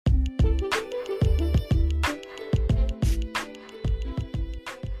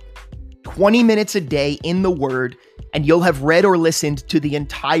20 minutes a day in the Word, and you'll have read or listened to the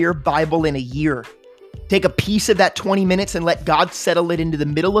entire Bible in a year. Take a piece of that 20 minutes and let God settle it into the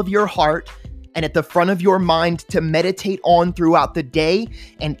middle of your heart and at the front of your mind to meditate on throughout the day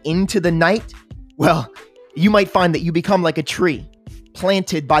and into the night. Well, you might find that you become like a tree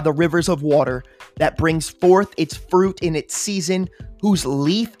planted by the rivers of water that brings forth its fruit in its season, whose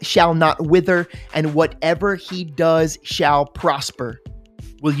leaf shall not wither, and whatever he does shall prosper.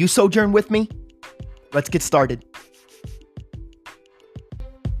 Will you sojourn with me? Let's get started.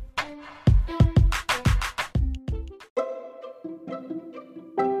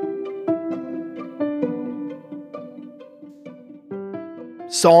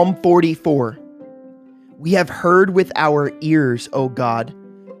 Psalm 44. We have heard with our ears, O God.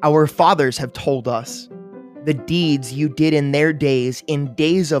 Our fathers have told us the deeds you did in their days, in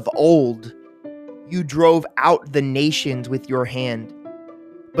days of old. You drove out the nations with your hand,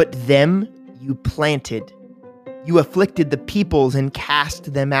 but them you planted. You afflicted the peoples and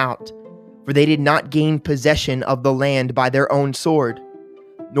cast them out, for they did not gain possession of the land by their own sword,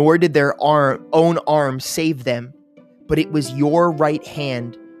 nor did their own arm save them, but it was your right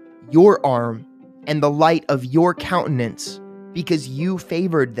hand, your arm, and the light of your countenance, because you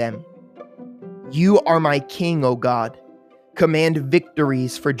favored them. You are my king, O God. Command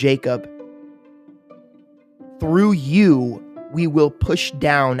victories for Jacob. Through you we will push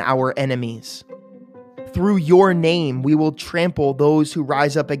down our enemies. Through your name we will trample those who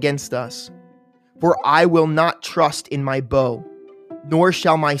rise up against us. For I will not trust in my bow, nor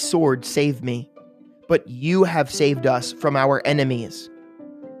shall my sword save me. But you have saved us from our enemies,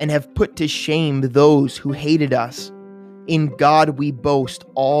 and have put to shame those who hated us. In God we boast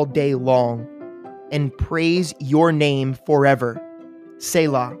all day long, and praise your name forever.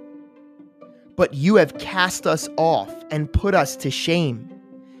 Selah. But you have cast us off and put us to shame,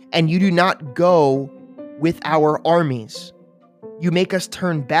 and you do not go with our armies. You make us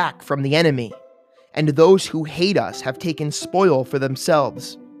turn back from the enemy, and those who hate us have taken spoil for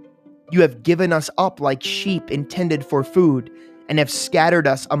themselves. You have given us up like sheep intended for food, and have scattered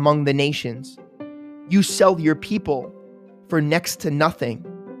us among the nations. You sell your people for next to nothing,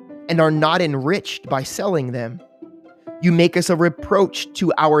 and are not enriched by selling them. You make us a reproach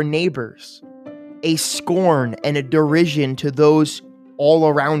to our neighbors, a scorn and a derision to those all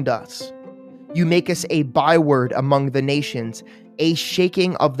around us. You make us a byword among the nations, a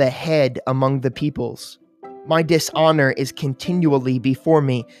shaking of the head among the peoples. My dishonor is continually before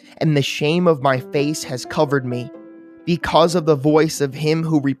me, and the shame of my face has covered me, because of the voice of him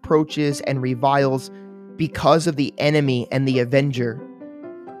who reproaches and reviles, because of the enemy and the avenger.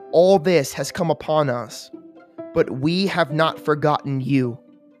 All this has come upon us, but we have not forgotten you,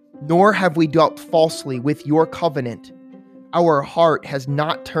 nor have we dealt falsely with your covenant. Our heart has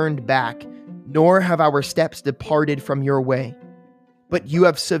not turned back, nor have our steps departed from your way. But you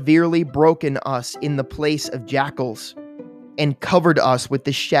have severely broken us in the place of jackals, and covered us with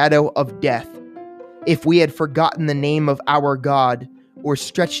the shadow of death. If we had forgotten the name of our God, or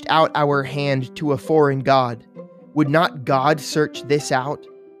stretched out our hand to a foreign god, would not God search this out?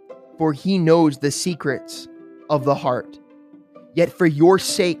 For he knows the secrets of the heart. Yet for your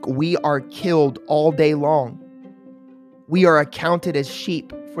sake we are killed all day long. We are accounted as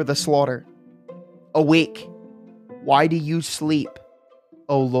sheep for the slaughter. Awake, why do you sleep,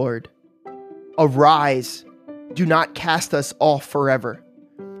 O Lord? Arise, do not cast us off forever.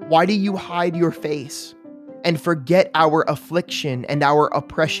 Why do you hide your face and forget our affliction and our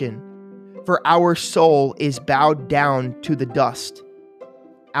oppression? For our soul is bowed down to the dust.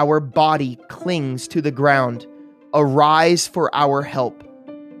 Our body clings to the ground. Arise for our help,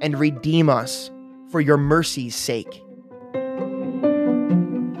 and redeem us for your mercy's sake.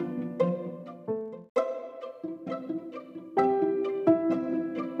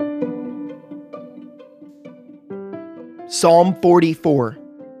 Psalm 44.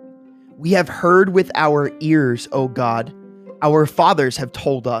 We have heard with our ears, O God. Our fathers have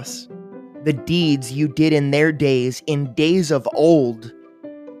told us the deeds you did in their days, in days of old.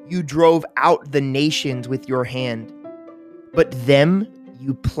 You drove out the nations with your hand, but them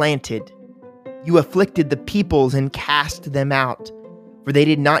you planted. You afflicted the peoples and cast them out, for they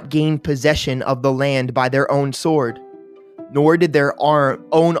did not gain possession of the land by their own sword, nor did their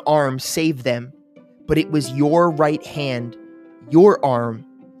own arm save them, but it was your right hand, your arm,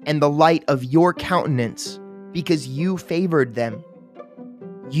 and the light of your countenance, because you favored them.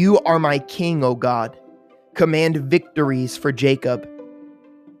 You are my king, O God. Command victories for Jacob.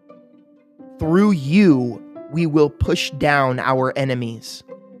 Through you we will push down our enemies.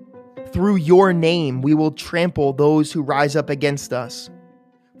 Through your name we will trample those who rise up against us.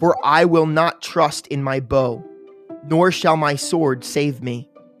 For I will not trust in my bow, nor shall my sword save me.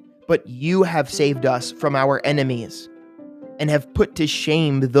 But you have saved us from our enemies, and have put to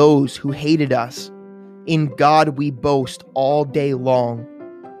shame those who hated us. In God we boast all day long,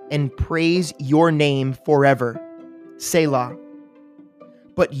 and praise your name forever. Selah.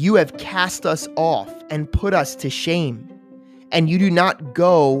 But you have cast us off and put us to shame, and you do not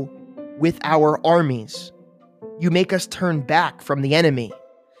go with our armies. You make us turn back from the enemy,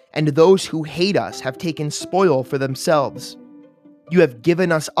 and those who hate us have taken spoil for themselves. You have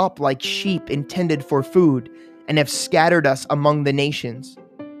given us up like sheep intended for food, and have scattered us among the nations.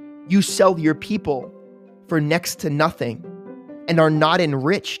 You sell your people for next to nothing, and are not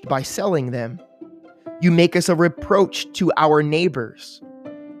enriched by selling them. You make us a reproach to our neighbors,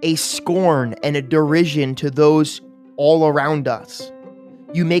 a scorn and a derision to those all around us.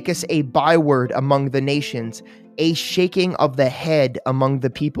 You make us a byword among the nations, a shaking of the head among the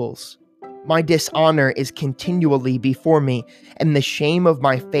peoples. My dishonor is continually before me, and the shame of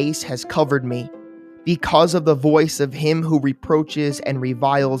my face has covered me, because of the voice of him who reproaches and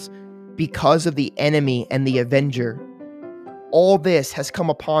reviles, because of the enemy and the avenger. All this has come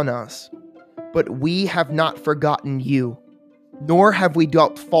upon us, but we have not forgotten you, nor have we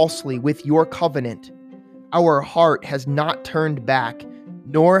dealt falsely with your covenant. Our heart has not turned back,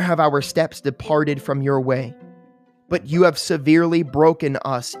 nor have our steps departed from your way. But you have severely broken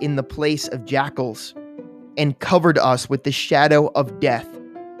us in the place of jackals, and covered us with the shadow of death.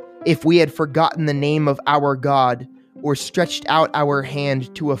 If we had forgotten the name of our God, or stretched out our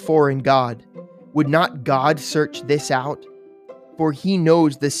hand to a foreign god, would not God search this out? For he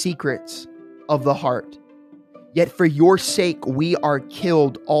knows the secrets of the heart. Yet for your sake we are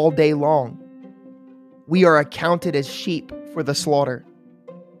killed all day long. We are accounted as sheep for the slaughter.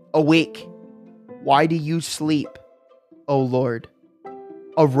 Awake, why do you sleep, O Lord?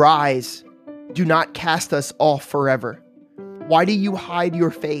 Arise, do not cast us off forever. Why do you hide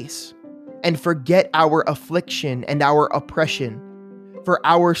your face and forget our affliction and our oppression? For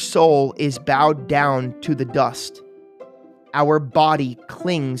our soul is bowed down to the dust. Our body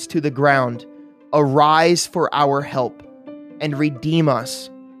clings to the ground. Arise for our help, and redeem us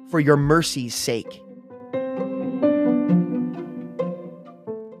for your mercy's sake.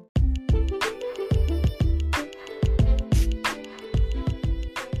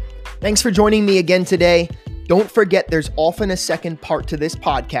 Thanks for joining me again today. Don't forget there's often a second part to this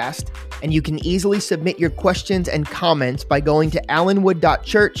podcast, and you can easily submit your questions and comments by going to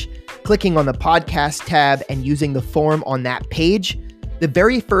allenwood.church, clicking on the podcast tab, and using the form on that page. The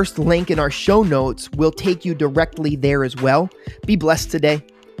very first link in our show notes will take you directly there as well. Be blessed today.